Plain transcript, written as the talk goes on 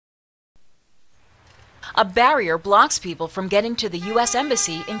A barrier blocks people from getting to the U.S.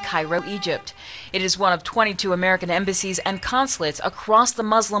 Embassy in Cairo, Egypt. It is one of 22 American embassies and consulates across the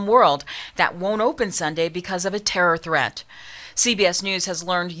Muslim world that won't open Sunday because of a terror threat. CBS News has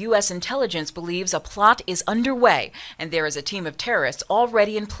learned U.S. intelligence believes a plot is underway, and there is a team of terrorists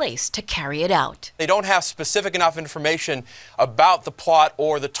already in place to carry it out. They don't have specific enough information about the plot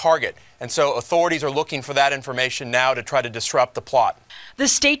or the target, and so authorities are looking for that information now to try to disrupt the plot. The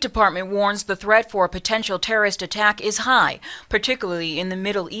State Department warns the threat for a potential terrorist attack is high, particularly in the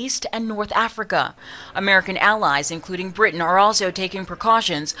Middle East and North Africa. American allies, including Britain, are also taking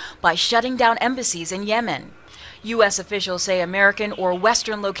precautions by shutting down embassies in Yemen. U.S. officials say American or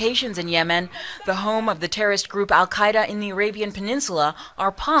Western locations in Yemen, the home of the terrorist group al-Qaeda in the Arabian Peninsula,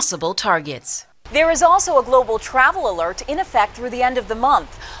 are possible targets. There is also a global travel alert in effect through the end of the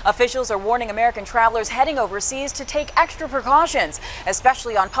month. Officials are warning American travelers heading overseas to take extra precautions,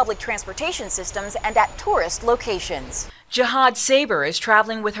 especially on public transportation systems and at tourist locations. Jihad Saber is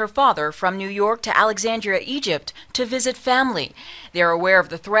traveling with her father from New York to Alexandria, Egypt, to visit family. They're aware of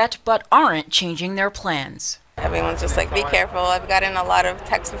the threat but aren't changing their plans. Everyone's just like, be careful. I've gotten a lot of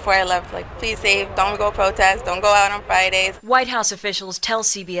texts before I left, like, please save, don't go protest, don't go out on Fridays. White House officials tell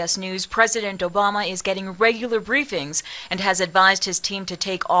CBS News President Obama is getting regular briefings and has advised his team to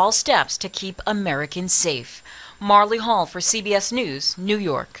take all steps to keep Americans safe. Marley Hall for CBS News, New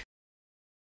York.